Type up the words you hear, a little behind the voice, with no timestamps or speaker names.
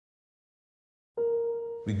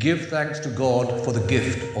we give thanks to God for the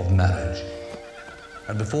gift of marriage.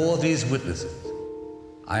 And before these witnesses,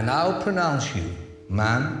 I now pronounce you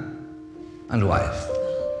man and wife.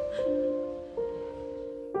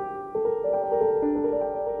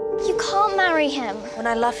 You can't marry him. When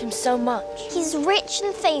I love him so much. He's rich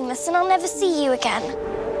and famous, and I'll never see you again.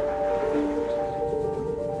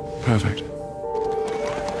 Perfect.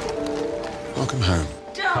 Welcome home.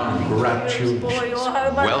 Congratulations.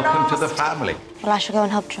 Welcome to the family. Well, I shall go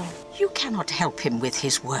and help John. You cannot help him with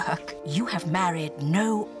his work. You have married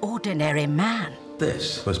no ordinary man.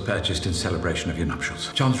 This was purchased in celebration of your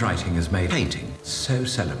nuptials. John's writing has made painting so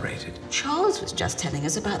celebrated. Charles was just telling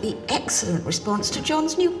us about the excellent response to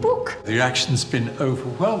John's new book. The reaction's been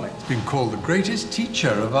overwhelming. It's been called the greatest teacher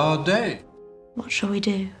of our day. What shall we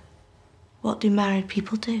do? What do married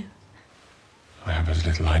people do? I have as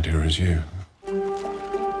little idea as you.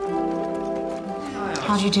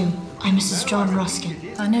 How do you do? I'm Mrs. John Ruskin.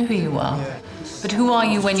 I know who you are. But who are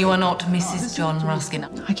you when you are not Mrs. John Ruskin?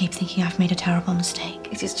 I keep thinking I've made a terrible mistake.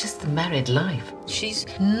 It is just the married life. She's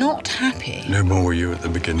not happy. No more were you at the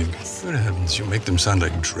beginning. Good heavens, you make them sound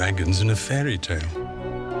like dragons in a fairy tale.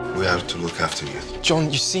 We have to look after you.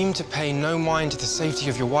 John, you seem to pay no mind to the safety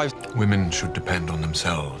of your wife. Women should depend on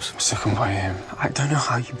themselves. Sickened by him. I don't know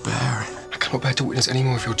how you bear it. I cannot bear to witness any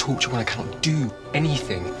more of your torture when I cannot do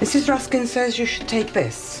anything. Mrs. Ruskin says you should take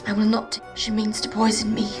this. I will not. She means to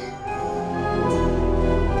poison me.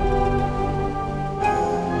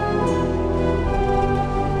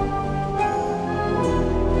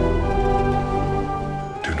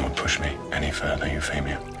 Do not push me any further,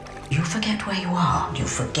 Euphemia. You forget where you are. You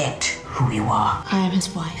forget who you are. I am his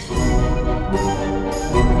wife.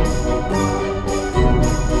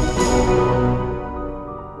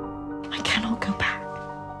 I cannot go back.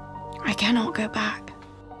 I cannot go back.